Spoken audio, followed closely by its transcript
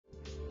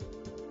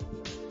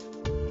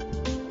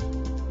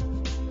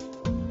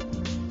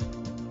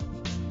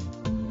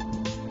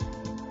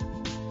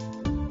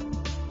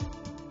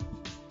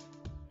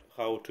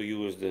how to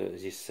use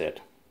this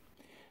set.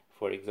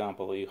 For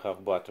example, you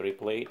have battery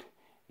plate,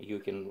 you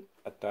can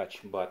attach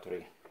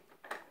battery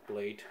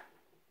plate,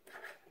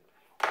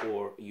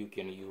 or you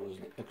can use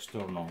the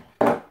external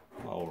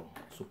power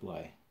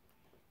supply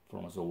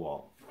from the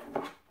wall.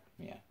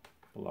 Yeah,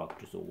 plug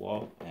to the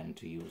wall and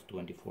to use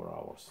 24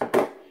 hours.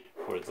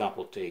 For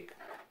example, take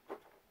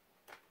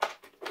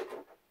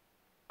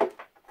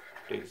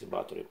the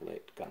battery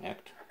plate,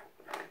 connect,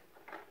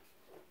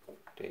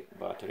 take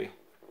battery,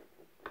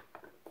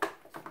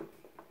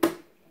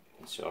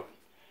 insert.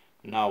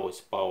 Now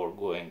it's power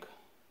going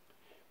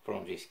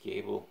from this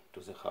cable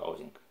to the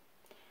housing.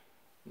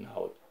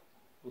 Now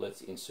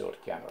let's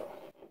insert camera.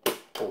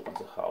 Open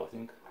the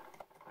housing,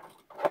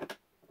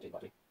 take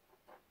battery,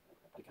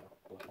 take camera,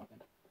 plug one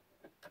end,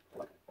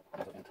 plug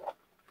another end,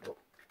 go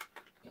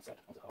inside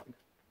on the housing,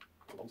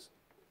 close,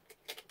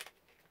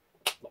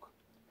 lock.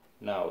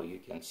 Now you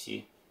can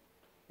see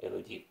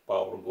LED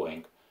power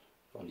going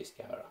from this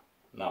camera.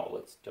 Now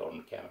let's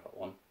turn camera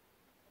on.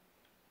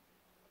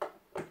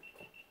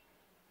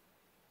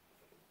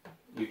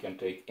 You can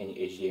take any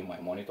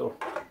HDMI monitor,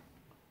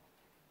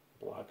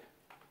 plug,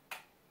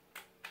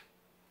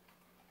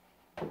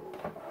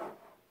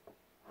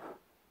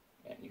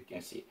 and you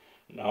can see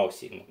now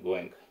signal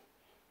going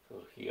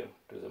through here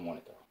to the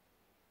monitor.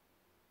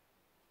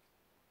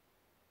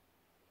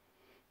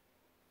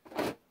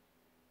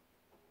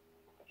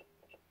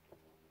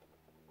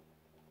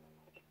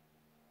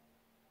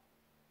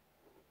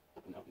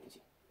 Now you can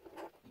see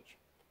image.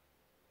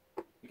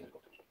 You can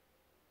record.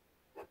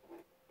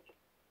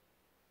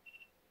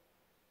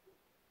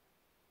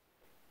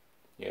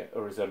 Yeah,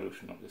 a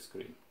resolution of the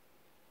screen.